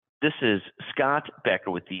This is Scott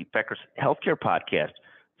Becker with the Becker's Healthcare Podcast.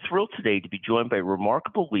 Thrilled today to be joined by a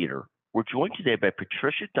remarkable leader. We're joined today by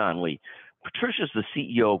Patricia Donnelly. Patricia is the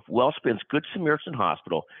CEO of WellSpan's Good Samaritan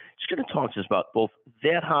Hospital. She's going to talk to us about both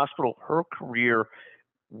that hospital, her career,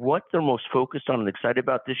 what they're most focused on and excited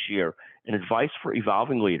about this year, and advice for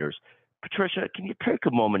evolving leaders. Patricia, can you take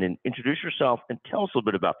a moment and introduce yourself and tell us a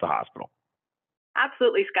little bit about the hospital?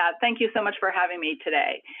 Absolutely, Scott. Thank you so much for having me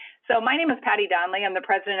today. So my name is Patty Donnelly. I'm the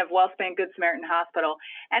president of WellSpan Good Samaritan Hospital.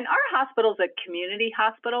 And our hospital is a community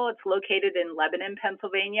hospital. It's located in Lebanon,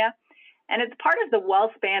 Pennsylvania. And it's part of the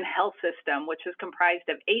WellSpan Health System, which is comprised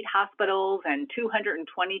of 8 hospitals and 222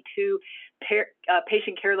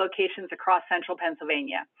 patient care locations across central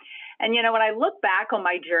Pennsylvania. And, you know, when I look back on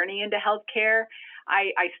my journey into healthcare,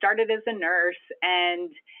 I started as a nurse,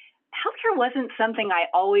 and healthcare wasn't something I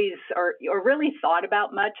always or really thought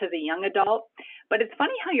about much as a young adult. But it's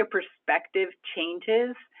funny how your perspective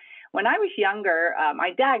changes. When I was younger,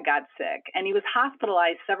 my dad got sick, and he was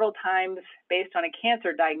hospitalized several times based on a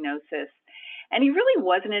cancer diagnosis. And he really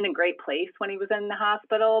wasn't in a great place when he was in the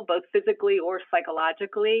hospital, both physically or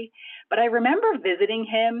psychologically. But I remember visiting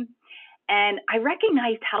him, and I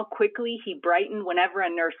recognized how quickly he brightened whenever a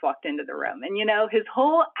nurse walked into the room. And, you know, his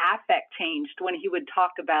whole affect changed when he would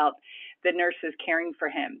talk about the nurses caring for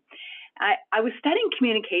him. I was studying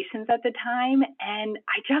communications at the time, and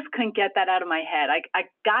I just couldn't get that out of my head. I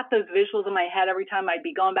got those visuals in my head every time I'd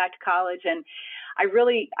be going back to college, and I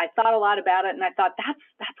thought a lot about it, and I thought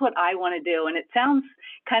that's what I want to do. And it sounds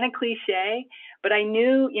kind of cliche, but I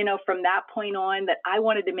knew, you know, from that point on that I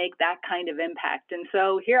wanted to make that kind of impact. And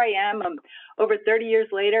so here I am, over 30 years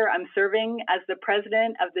later, I'm serving as the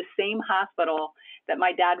president of the same hospital that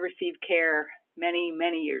my dad received care many,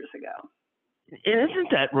 many years ago. And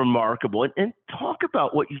isn't that remarkable? And talk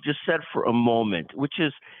about what you just said for a moment, which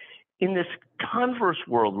is in this converse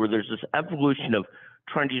world where there's this evolution of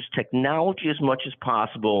trying to use technology as much as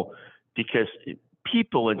possible because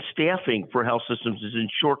people and staffing for health systems is in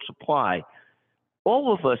short supply.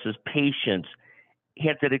 All of us as patients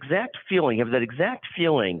have that exact feeling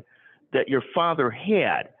that your father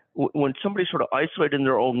had when somebody's sort of isolated in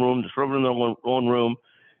their own room, sort of in their own room.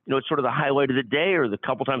 You know, it's sort of the highlight of the day or the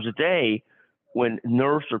couple times a day when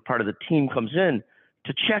nurse or part of the team comes in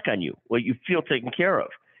to check on you, what you feel taken care of.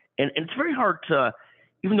 And it's very hard to,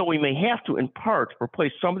 even though we may have to, in part,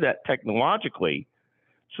 replace some of that technologically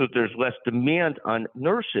so that there's less demand on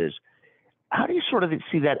nurses. How do you sort of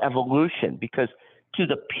see that evolution? Because to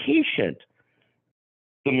the patient,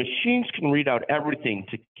 the machines can read out everything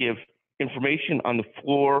to give information on the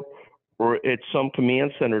floor or at some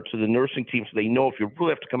command center to the nursing team so they know if you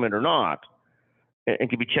really have to come in or not,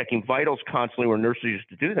 and can be checking vitals constantly where nurses used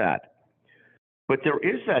to do that. But there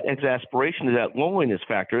is that exasperation of that loneliness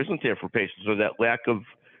factor, isn't there, for patients, or that lack of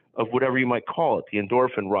whatever you might call it, the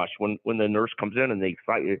endorphin rush when the nurse comes in and they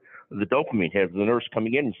fight the dopamine hit of the nurse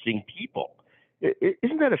coming in and seeing people.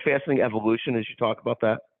 Isn't that a fascinating evolution as you talk about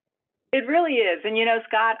that? It really is. And, you know,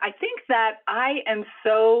 Scott, I think that I am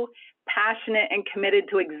so passionate and committed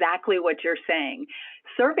to exactly what you're saying.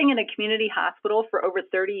 Serving in a community hospital for over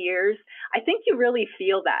 30 years, I think you really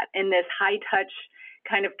feel that in this high touch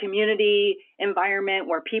kind of community environment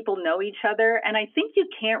where people know each other. And I think you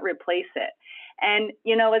can't replace it. And,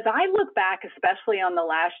 you know, as I look back, especially on the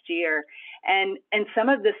last year and some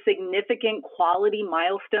of the significant quality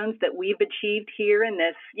milestones that we've achieved here in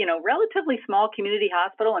this, you know, relatively small community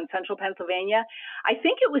hospital in central Pennsylvania, I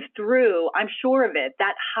think it was through, I'm sure of it,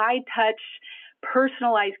 that high touch,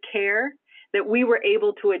 personalized care that we were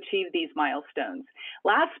able to achieve these milestones.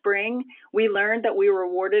 Last spring, we learned that we were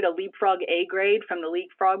awarded a Leapfrog A grade from the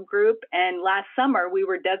Leapfrog Group, and last summer, we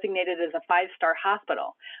were designated as a 5-star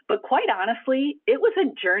hospital. But quite honestly, it was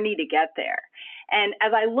a journey to get there. And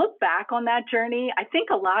as I look back on that journey, I think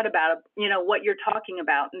a lot about, you know, what you're talking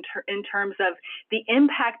about in terms of the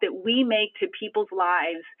impact that we make to people's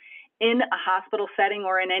lives in a hospital setting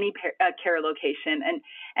or in any care location.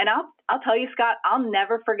 And I'll tell you, Scott, I'll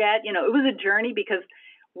never forget, you know, it was a journey because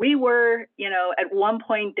we were, you know, at one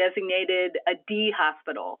point designated a D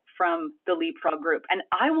hospital from the Leapfrog Group. And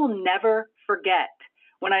I will never forget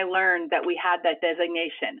when I learned that we had that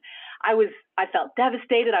designation. I felt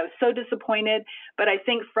devastated. I was so disappointed. But I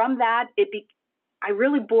think from that, I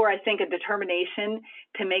really bore, I think, a determination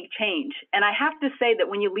to make change. And I have to say that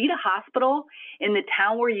when you lead a hospital in the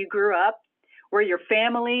town where you grew up, where your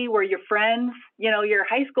family, where your friends, you know, your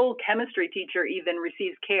high school chemistry teacher even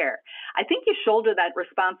receives care, I think you shoulder that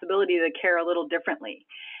responsibility to care a little differently.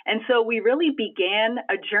 And so we really began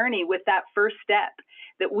a journey with that first step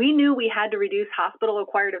that we knew we had to reduce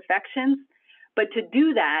hospital-acquired infections, But to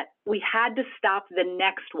do that, we had to stop the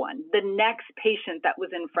next one, the next patient that was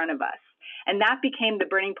in front of us. And that became the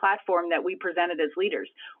burning platform that we presented as leaders.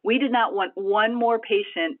 We did not want one more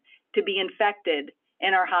patient to be infected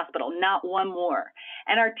in our hospital, not one more.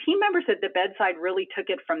 And our team members at the bedside really took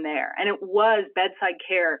it from there. And it was bedside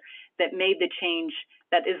care that made the change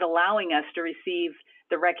that is allowing us to receive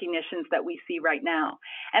the recognitions that we see right now.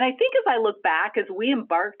 And I think as I look back, as we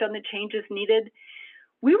embarked on the changes needed,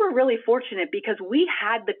 we were really fortunate because we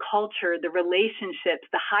had the culture, the relationships,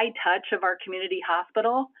 the high touch of our community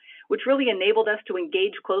hospital, which really enabled us to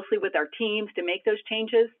engage closely with our teams to make those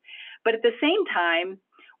changes. But at the same time,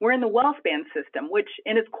 we're in the WellSpan system, which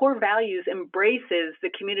in its core values embraces the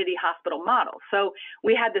community hospital model. So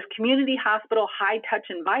we had this community hospital high touch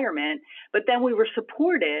environment, but then we were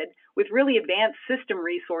supported with really advanced system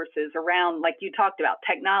resources around, like you talked about,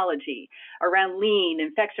 technology, around lean,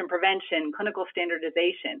 infection prevention, clinical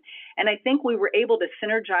standardization. And I think we were able to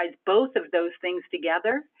synergize both of those things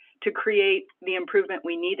together to create the improvement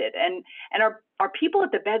we needed. And our people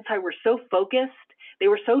at the bedside were so focused, they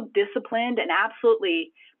were so disciplined and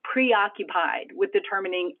absolutely preoccupied with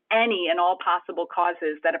determining any and all possible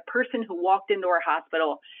causes that a person who walked into our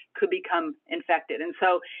hospital could become infected. And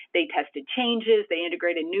so they tested changes, they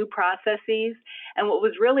integrated new processes. And what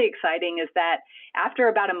was really exciting is that after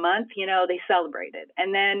about a month, they celebrated.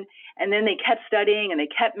 And then they kept studying and they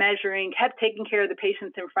kept measuring, kept taking care of the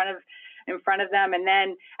patients in front of them. And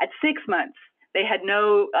then at 6 months, they had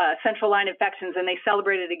no central line infections, and they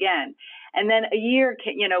celebrated again. And then a year,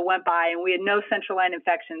 went by, and we had no central line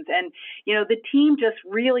infections. And the team just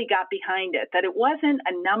really got behind it. That it wasn't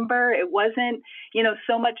a number, it wasn't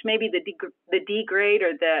so much maybe the D grade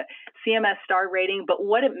or the CMS star rating, but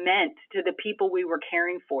what it meant to the people we were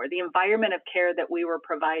caring for, the environment of care that we were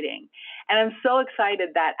providing. And I'm so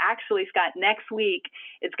excited that actually, Scott, next week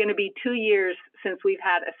it's going to be 2 years since we've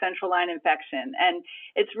had a central line infection, and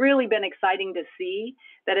it's really been exciting to see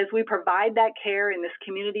that as we provide that care in this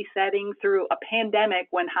community setting through a pandemic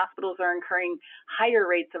when hospitals are incurring higher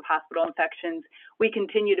rates of hospital infections, we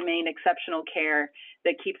continue to maintain exceptional care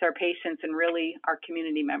that keeps our patients and really our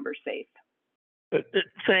community members safe.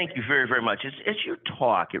 Thank you very, very much. As you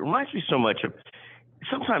talk, it reminds me so much of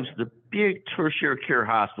sometimes the big tertiary care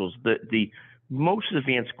hospitals, the most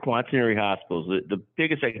advanced quaternary hospitals, the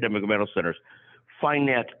biggest academic medical centers, find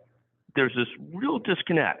that there's this real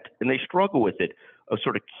disconnect, and they struggle with it, of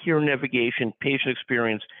sort of care navigation, patient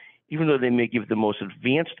experience. Even though they may give the most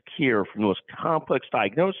advanced care for the most complex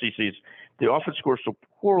diagnoses, they often score so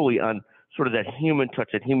poorly on sort of that human touch,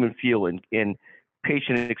 that human feel in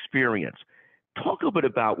patient experience. Talk a little bit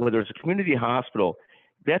about whether it's a community hospital,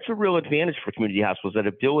 that's a real advantage for community hospitals, that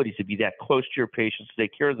ability to be that close to your patients, to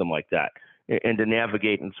take care of them like that, and to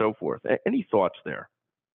navigate and so forth. Any thoughts there?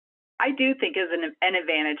 I do think is an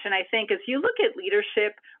advantage. And I think as you look at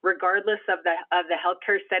leadership, regardless of the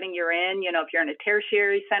healthcare setting you're in, if you're in a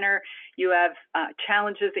tertiary center, you have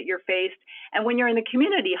challenges that you're faced. And when you're in the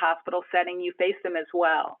community hospital setting, you face them as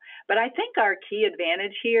well. But I think our key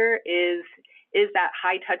advantage here is that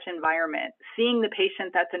high touch environment, seeing the patient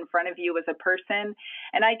that's in front of you as a person.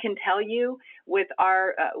 And I can tell you with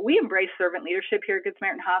we embrace servant leadership here at Good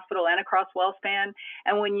Samaritan Hospital and across WellSpan.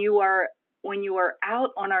 And when you are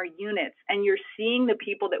out on our units and you're seeing the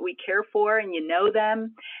people that we care for and you know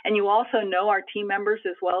them, and you also know our team members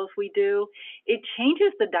as well as we do, it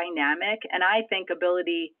changes the dynamic and I think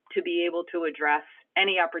ability to be able to address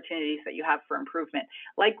any opportunities that you have for improvement,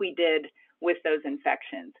 like we did with those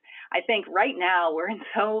infections. I think right now we're in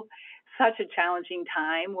such a challenging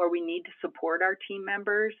time where we need to support our team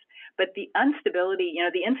members, but the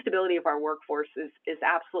instability of our workforce is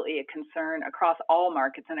absolutely a concern across all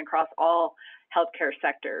markets and across all healthcare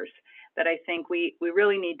sectors that I think we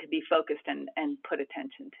really need to be focused and put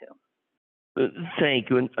attention to. Thank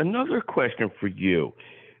you. And another question for you.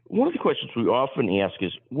 One of the questions we often ask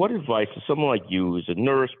is, what advice does someone like you, who's a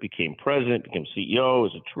nurse, became president, became CEO,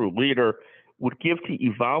 is a true leader, would give to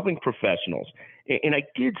evolving professionals? And I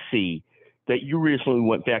did see that you recently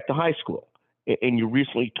went back to high school, and you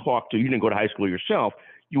recently you didn't go to high school yourself,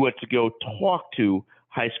 you went to go talk to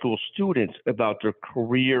high school students about their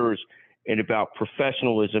careers and about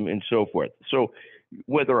professionalism and so forth. So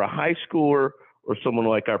whether a high schooler or someone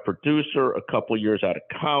like our producer, a couple of years out of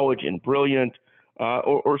college and brilliant,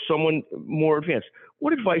 or someone more advanced,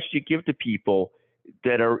 what advice do you give to people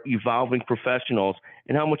that are evolving professionals,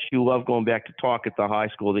 and how much do you love going back to talk at the high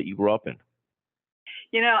school that you grew up in?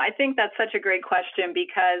 I think that's such a great question,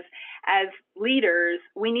 because as leaders,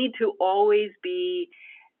 we need to always be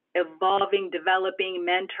evolving, developing,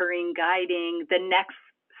 mentoring, guiding the next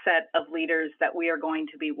set of leaders that we are going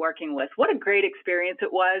to be working with. What a great experience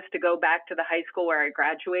it was to go back to the high school where I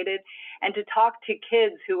graduated and to talk to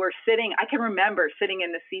kids who were sitting, I can remember sitting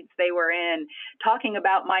in the seats they were in, talking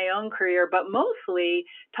about my own career, but mostly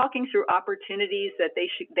talking through opportunities that they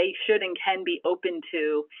should and can be open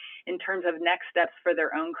to in terms of next steps for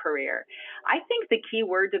their own career. I think the key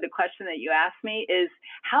word to the question that you asked me is,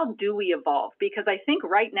 how do we evolve? Because I think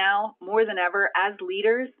right now, more than ever, as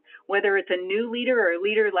leaders, whether it's a new leader or a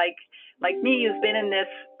leader like me who's been in this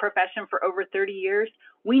profession for over 30 years,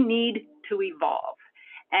 we need to evolve.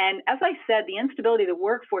 And as I said, the instability of the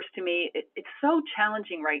workforce to me, it's so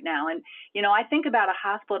challenging right now. And, I think about a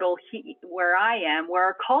hospital where I am, where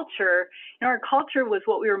our culture was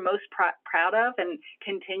what we were most proud of and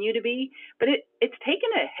continue to be, but it's taken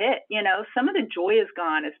a hit. Some of the joy is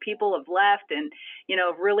gone as people have left and,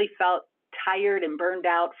 have really felt tired and burned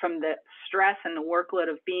out from the stress and the workload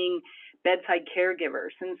of being bedside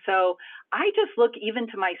caregivers. And so I just look even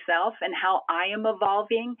to myself and how I am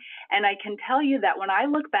evolving. And I can tell you that when I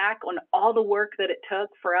look back on all the work that it took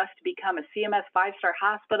for us to become a CMS 5-star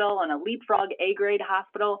hospital and a Leapfrog A-grade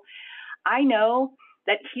hospital, I know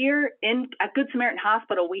that here at Good Samaritan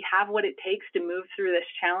Hospital, we have what it takes to move through this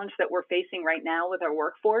challenge that we're facing right now with our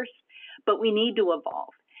workforce, but we need to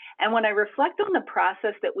evolve. And when I reflect on the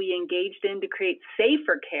process that we engaged in to create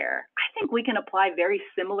safer care, I think we can apply very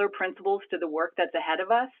similar principles to the work that's ahead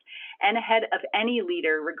of us and ahead of any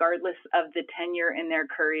leader, regardless of the tenure in their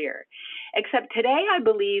career. Except today, I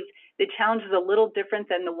believe the challenge is a little different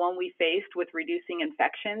than the one we faced with reducing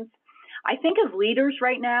infections. I think as leaders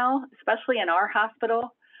right now, especially in our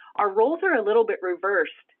hospital, our roles are a little bit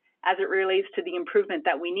reversed as it relates to the improvement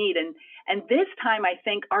that we need. And this time, I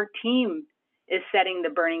think our team is setting the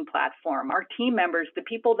burning platform. Our team members, the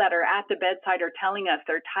people that are at the bedside, are telling us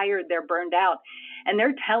they're tired, they're burned out, and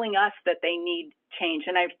they're telling us that they need change.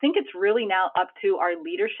 And I think it's really now up to our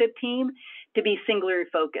leadership team to be singularly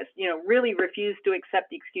focused, really refuse to accept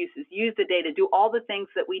the excuses, use the data, do all the things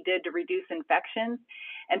that we did to reduce infections,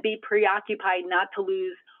 and be preoccupied not to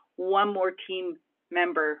lose one more team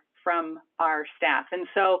member from our staff. And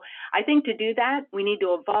so I think to do that, we need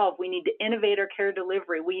to evolve. We need to innovate our care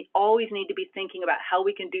delivery. We always need to be thinking about how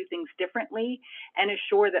we can do things differently and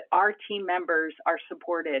assure that our team members are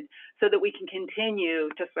supported so that we can continue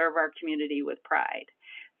to serve our community with pride.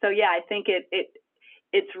 So yeah, I think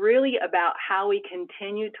it's really about how we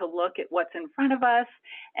continue to look at what's in front of us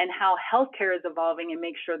and how healthcare is evolving and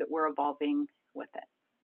make sure that we're evolving with it.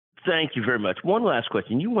 Thank you very much. One last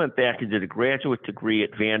question. You went back and did a graduate degree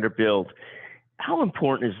at Vanderbilt. How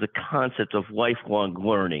important is the concept of lifelong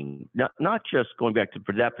learning? Not just going back to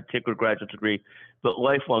that particular graduate degree, but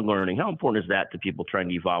lifelong learning. How important is that to people trying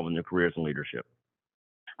to evolve in their careers and leadership?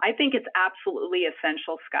 I think it's absolutely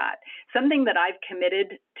essential, Scott. Something that I've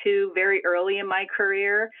committed to very early in my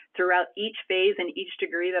career throughout each phase and each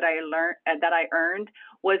degree that I earned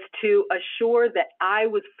was to assure that I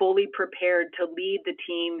was fully prepared to lead the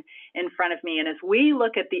team in front of me. And as we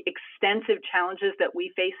look at the extensive challenges that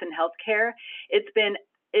we face in healthcare, it's been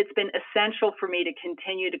essential for me to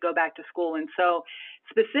continue to go back to school. And so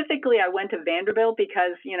specifically, I went to Vanderbilt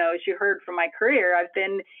because, as you heard from my career, I've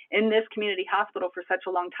been in this community hospital for such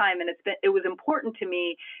a long time. And it was important to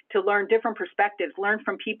me to learn different perspectives, learn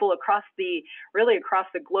from people across the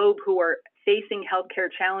globe who are facing healthcare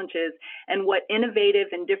challenges and what innovative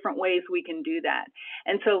and different ways we can do that.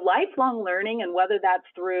 And so lifelong learning, and whether that's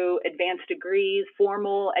through advanced degrees,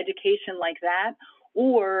 formal education like that,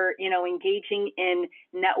 or, engaging in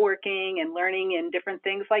networking and learning in different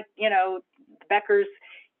things like, Becker's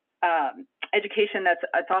education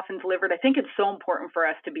that's often delivered. I think it's so important for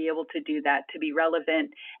us to be able to do that, to be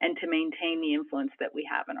relevant and to maintain the influence that we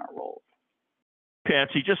have in our roles.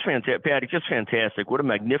 Patty, just fantastic. What a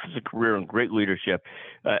magnificent career and great leadership.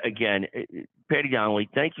 Again, Patty Donnelly,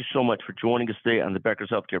 thank you so much for joining us today on the Becker's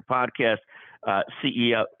Healthcare Podcast.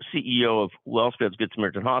 CEO of Wellspad's Good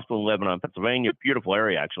Samaritan Hospital in Lebanon, Pennsylvania. Beautiful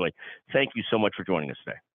area, actually. Thank you so much for joining us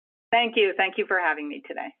today. Thank you. Thank you for having me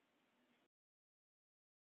today.